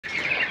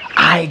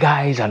Hi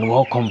guys, and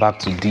welcome back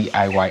to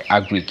DIY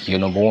Agric, your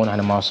number one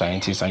animal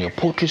scientist and your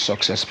poultry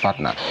success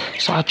partner.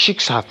 So our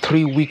chicks are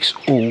 3 weeks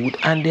old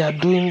and they are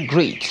doing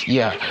great.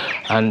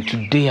 And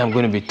today I'm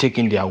going to be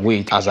taking their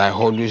weight, as I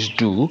always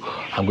do.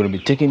 I'm going to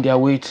be taking their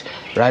weight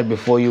right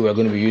before you. We're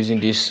going to be using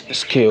this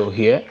scale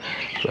here.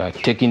 We are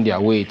taking their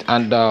weight,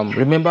 and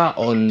remember,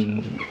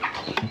 on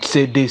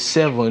say day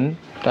 7,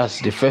 that's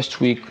the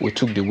first week, we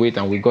took the weight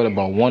and we got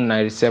about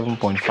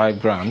 197.5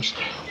 grams.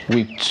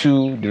 Week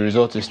 2, the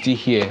result is still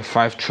here,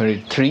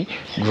 523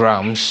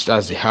 grams.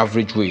 That's the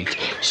average weight.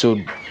 So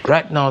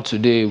right now,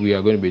 today, we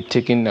are going to be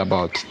taking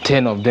about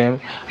 10 of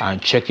them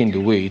and checking the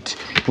weight,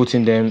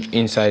 putting them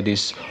inside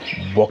this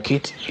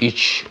bucket.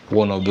 Each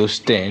one of those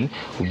 10,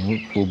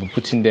 we'll be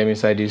putting them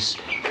inside this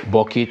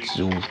bucket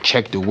to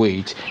check the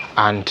weight,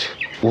 and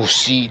we'll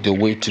see the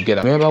weight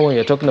together. Remember, when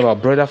you're talking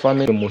about broiler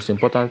farming, the most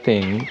important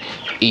thing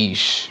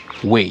is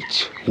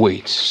weight.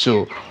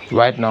 So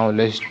right now,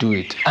 let's do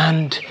it.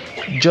 And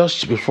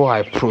just before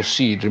I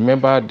proceed,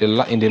 remember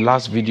in the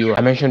last video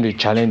I mentioned the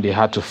challenge they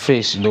had to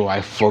face.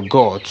 I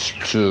forgot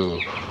to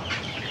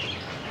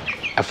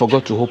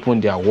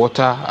open their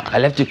water. I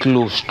left it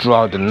closed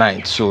throughout the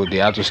night, so they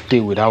had to stay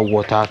without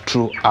water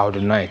throughout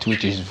the night,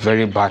 which is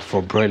very bad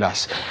for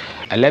broilers.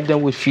 I left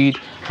them with feed,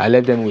 I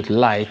left them with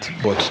light,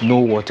 but no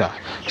water,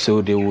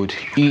 so they would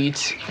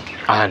eat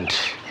and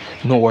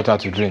no water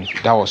to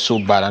drink. That was so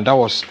bad, and that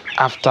was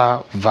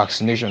after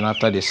vaccination,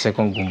 after the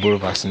second burrow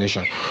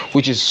vaccination,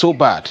 which is so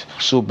bad.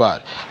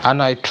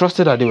 And I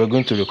trusted that they were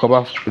going to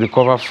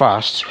recover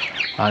fast,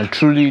 and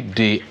truly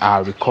they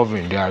are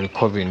recovering.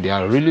 They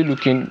are really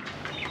looking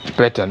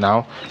better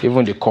now.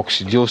 Even the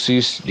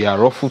coccidiosis, their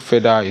raw food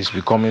feather is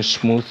becoming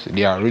smooth.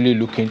 They are really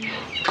looking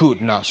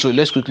good now. So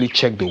let's quickly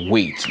check the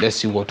weight. Let's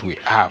see what we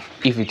have,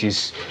 if it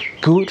is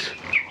good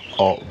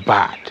or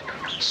bad.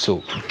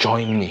 So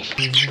join me.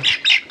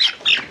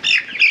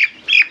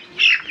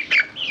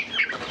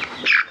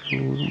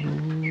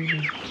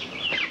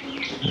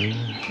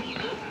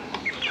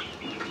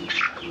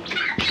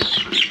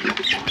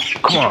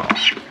 Come on.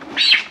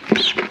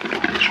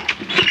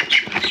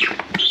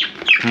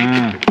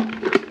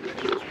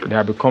 They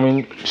are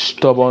becoming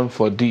stubborn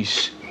for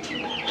this.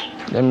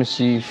 Let me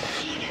see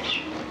if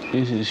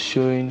this is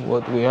showing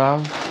what we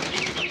have.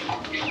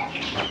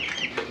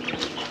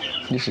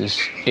 This is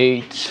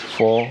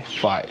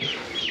 845.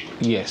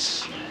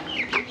 Yes,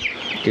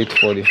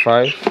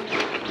 845.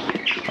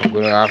 I'm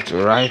gonna have to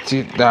write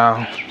it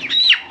down.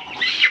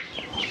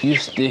 You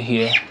stay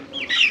here.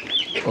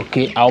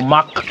 Okay, I'll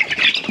mark.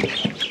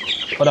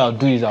 What I'll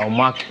do is I'll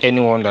mark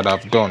anyone that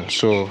I've done.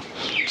 So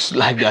it's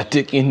like they're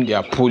taking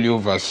their polio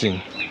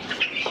vaccine.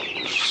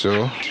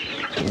 So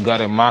you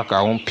got a mark.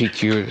 I won't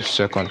pick you the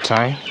second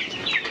time.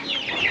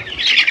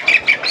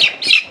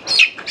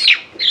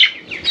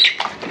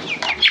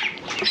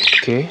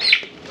 Okay.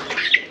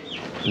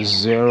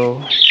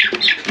 0.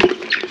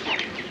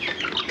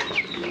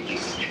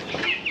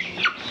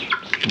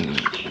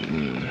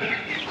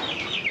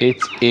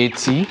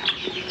 880.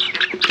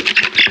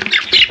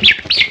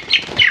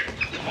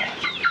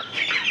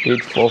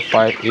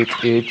 845,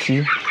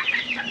 880.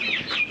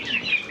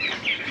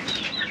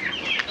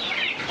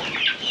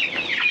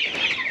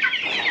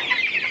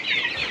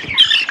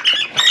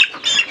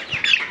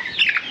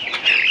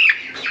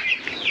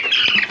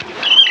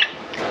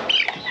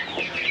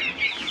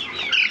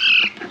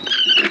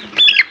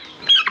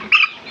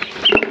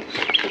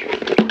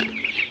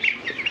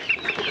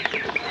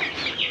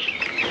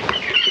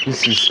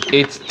 This is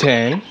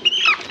 810.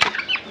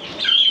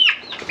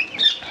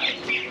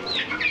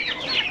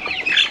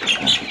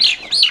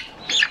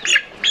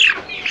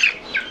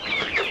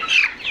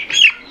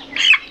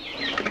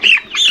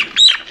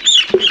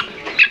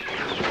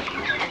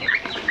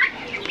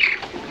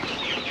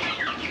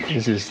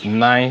 This is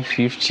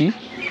 950.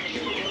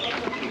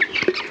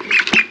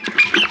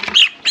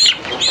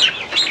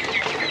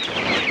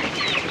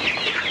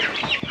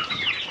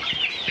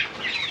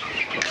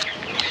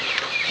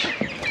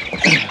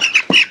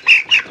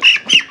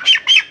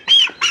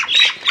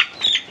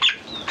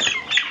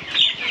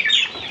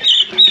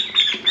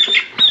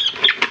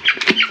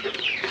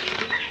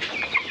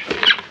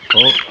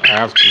 Oh, I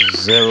have to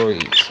zero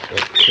it.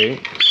 Okay,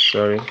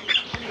 sorry.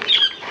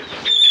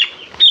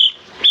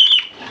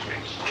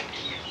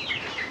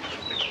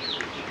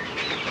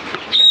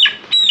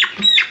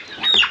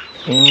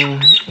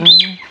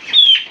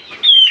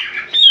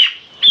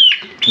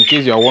 In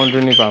case you are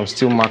wondering if I'm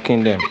still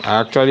marking them, I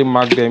actually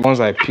mark them once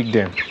I pick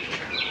them.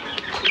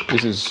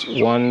 This is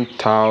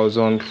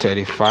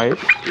 1035.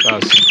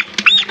 That's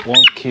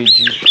 1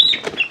 kg.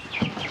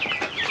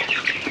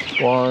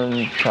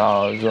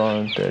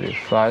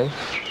 1035.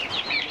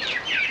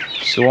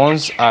 So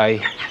once I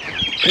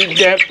pick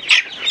them,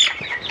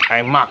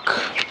 I mark.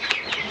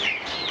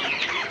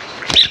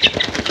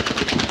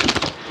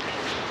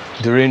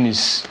 The rain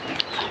is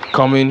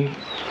coming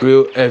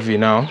real heavy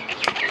now.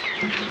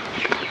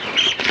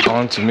 I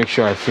want to make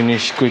sure I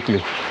finish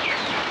quickly.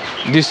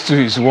 This too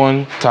is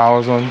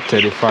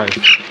 1035.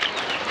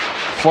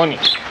 Funny.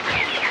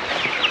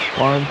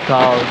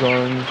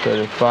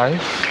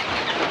 1035.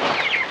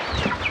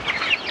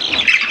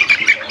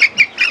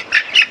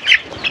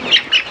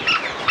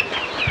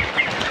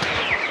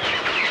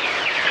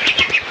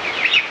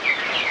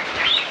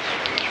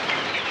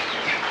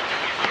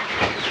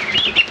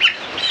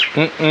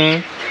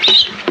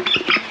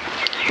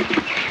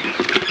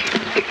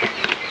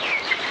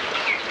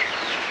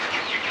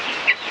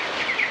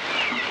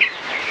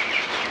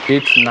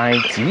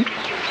 $890.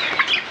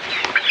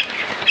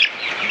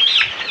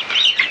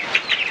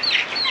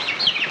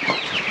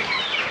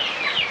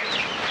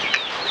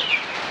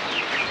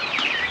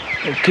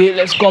 Okay,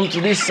 let's come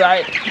to this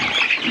side.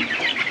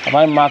 Have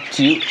I marked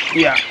you?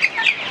 Yeah.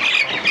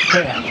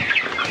 Okay.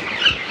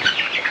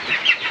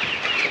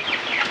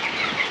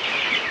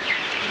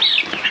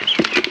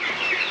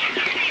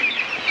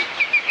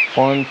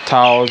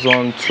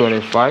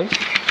 $1,025.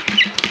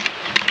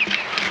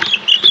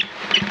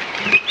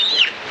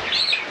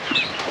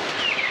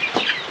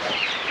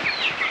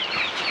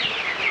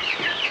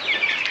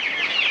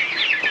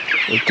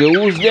 Okay,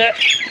 who's there?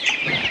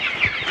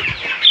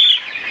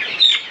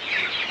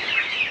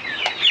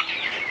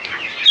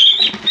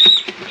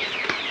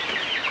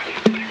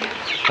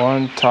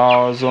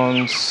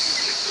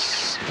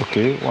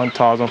 Okay,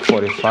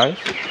 1,045.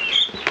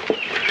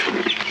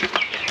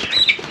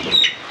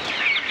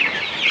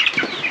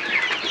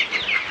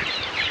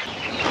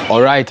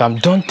 All right, I'm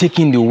done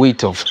taking the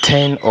weight of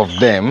 10 of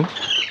them,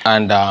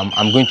 and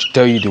I'm going to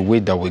tell you the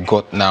weight that we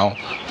got now.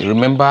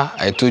 Remember,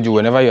 I told you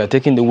whenever you are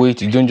taking the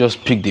weight, you don't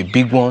just pick the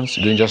big ones,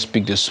 you don't just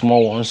pick the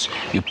small ones,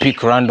 you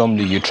pick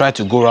randomly. You try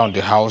to go around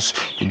the house,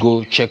 you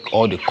go check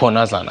all the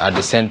corners and at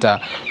the center,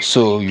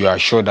 so you are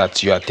sure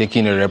that you are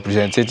taking a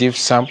representative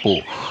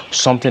sample,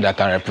 something that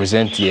can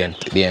represent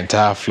the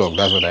entire flock.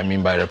 That's what I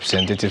mean by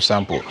representative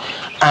sample.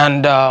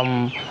 And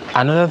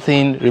another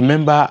thing,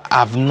 remember,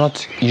 I've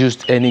not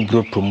used any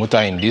growth promoter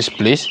in this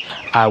place.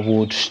 I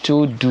would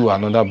still do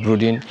another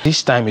brooding.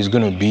 This time is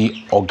going to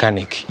be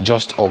organic,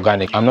 just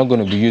organic. I'm not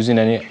going to be using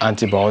any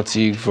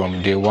antibiotic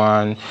from day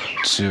one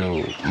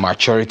to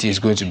maturity. It's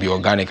going to be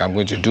organic. I'm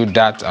going to do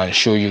that and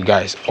show you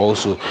guys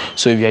also.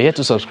 So if you're yet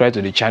to subscribe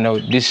to the channel,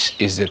 this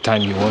is the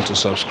time you want to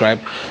subscribe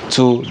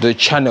to the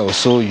channel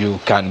so you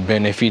can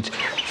benefit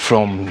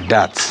from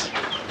that.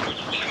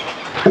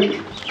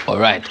 All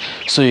right,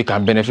 so you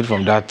can benefit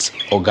from that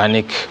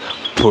organic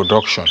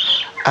production.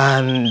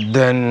 And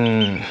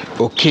then,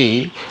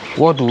 okay,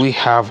 what do we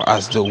have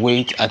as the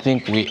weight? I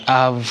think we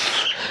have,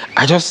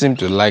 I just seem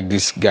to like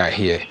this guy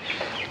here.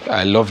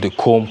 I love the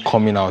comb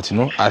coming out, you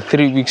know. At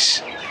 3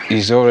 weeks,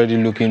 he's already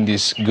looking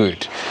this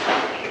good.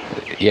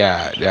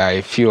 Yeah, there are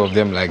a few of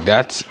them like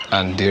that,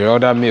 and the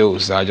other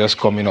males are just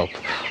coming up.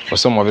 But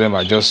some of them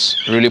are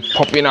just really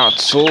popping out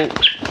so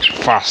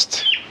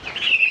fast.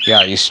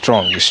 Yeah, he's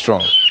strong, he's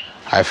strong.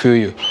 I feel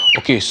you.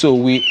 Okay, so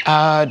we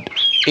had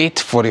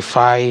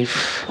 845.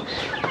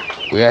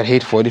 We had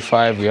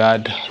 845. We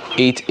had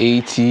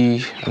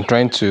 880. I'm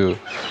trying to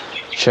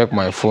check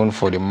my phone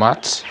for the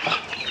maths.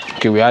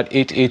 Okay, we had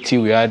 880.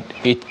 We had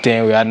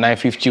 810. We had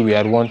 950. We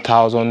had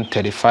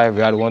 1,035.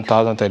 We had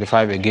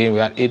 1,035 again. We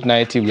had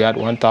 890. We had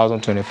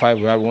 1,025.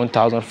 We had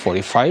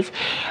 1,045,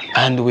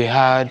 and we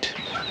had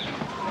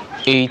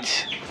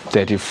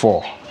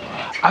 834.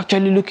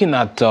 Actually, looking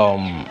at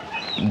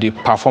the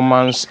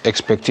performance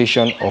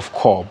expectation of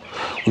cub,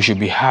 we should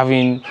be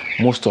having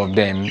most of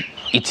them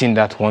eating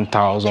that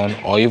 1,000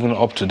 or even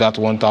up to that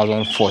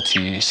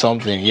 1,040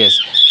 something. Yes,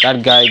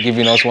 that guy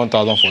giving us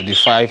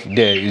 1,045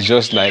 there is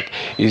just like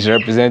he's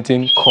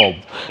representing cub.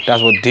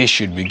 That's what they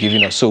should be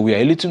giving us. So we are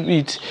a little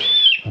bit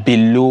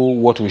below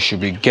what we should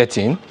be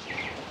getting,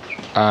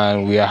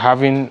 and we are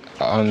having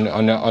on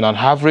an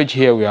average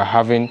here we are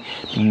having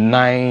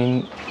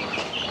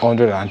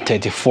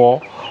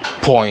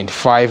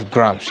 934.5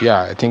 grams.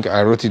 Yeah, I think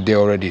I wrote it there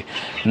already.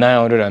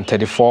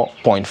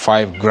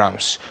 934.5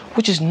 grams,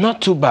 which is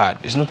not too bad.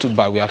 It's not too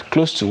bad. We are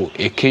close to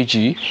a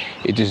kg.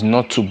 It is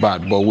not too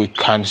bad, but we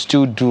can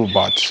still do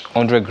about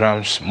 100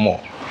 grams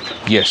more.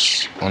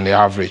 Yes, on the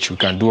average we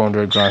can do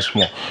 100 grams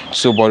more.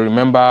 So, but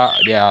remember,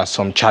 there are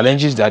some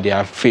challenges that they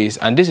have faced,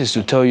 and this is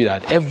to tell you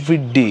that every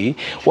day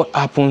what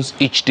happens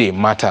each day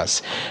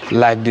matters.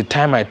 Like the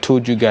time I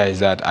told you guys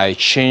that I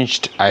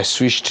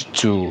switched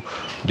to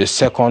the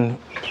second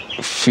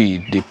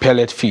feed, the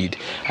pellet feed.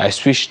 I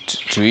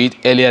switched to it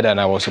earlier than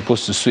I was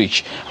supposed to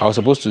switch. I was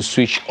supposed to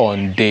switch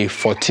on day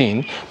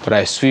 14, but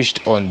I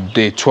switched on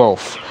day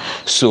 12.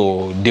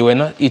 So they were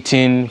not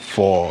eating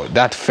for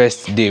that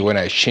first day when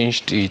I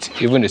changed it.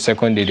 Even the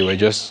second day, they were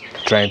just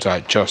trying to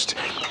adjust.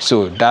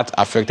 So that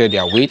affected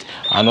their weight,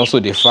 and also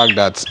the fact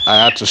that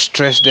I had to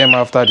stretch them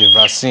after the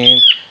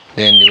vaccine.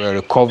 Then they were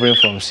recovering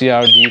from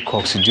CRD,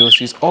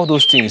 coccidiosis. All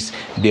those things,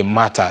 they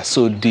matter.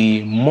 So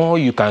the more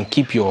you can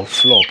keep your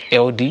flock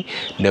healthy,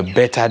 the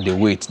better the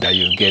weight that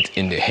you get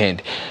in the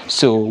end.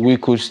 So we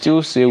could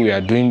still say we are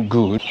doing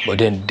good, but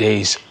then there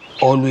is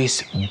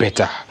always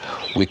better.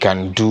 We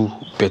can do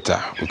better.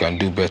 We can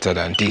do better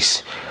than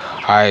this.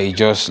 I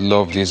just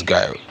love this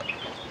guy.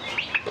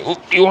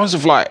 He wants to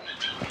fly.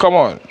 Come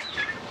on.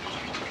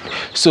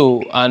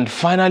 So, and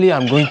finally,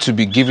 I'm going to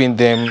be giving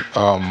them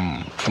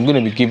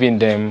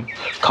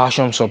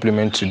calcium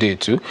supplement today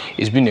too.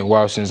 It's been a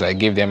while since I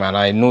gave them, and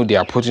I know they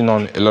are putting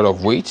on a lot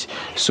of weight,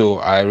 so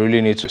I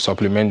really need to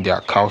supplement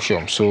their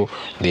calcium so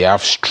they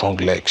have strong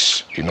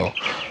legs, you know.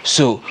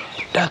 So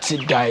that's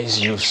it, guys.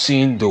 You've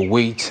seen the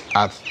weight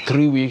at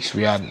 3 weeks.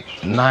 We had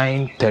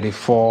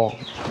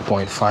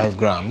 934.5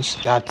 grams.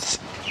 That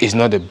is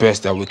not the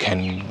best that we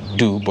can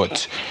do,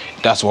 but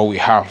that's what we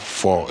have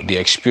for the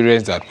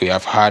experience that we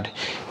have had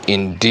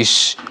in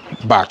this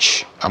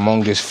batch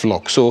among this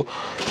flock. So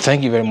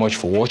thank you very much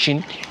for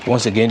watching.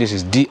 Once again, this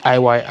is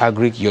DIY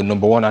Agric, your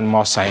 #1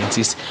 animal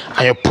scientist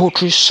and your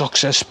poultry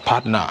success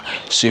partner.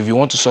 So if you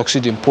want to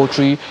succeed in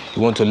poultry,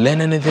 you want to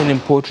learn anything in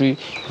poultry,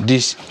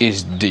 this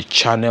is the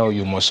channel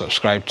you must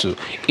subscribe to.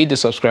 Hit the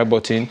subscribe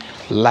button,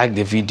 like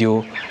the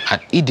video, and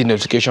hit the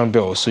notification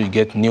bell so you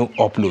get new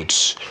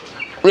uploads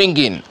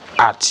ringing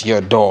at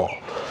your door.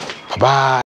 Bye-bye.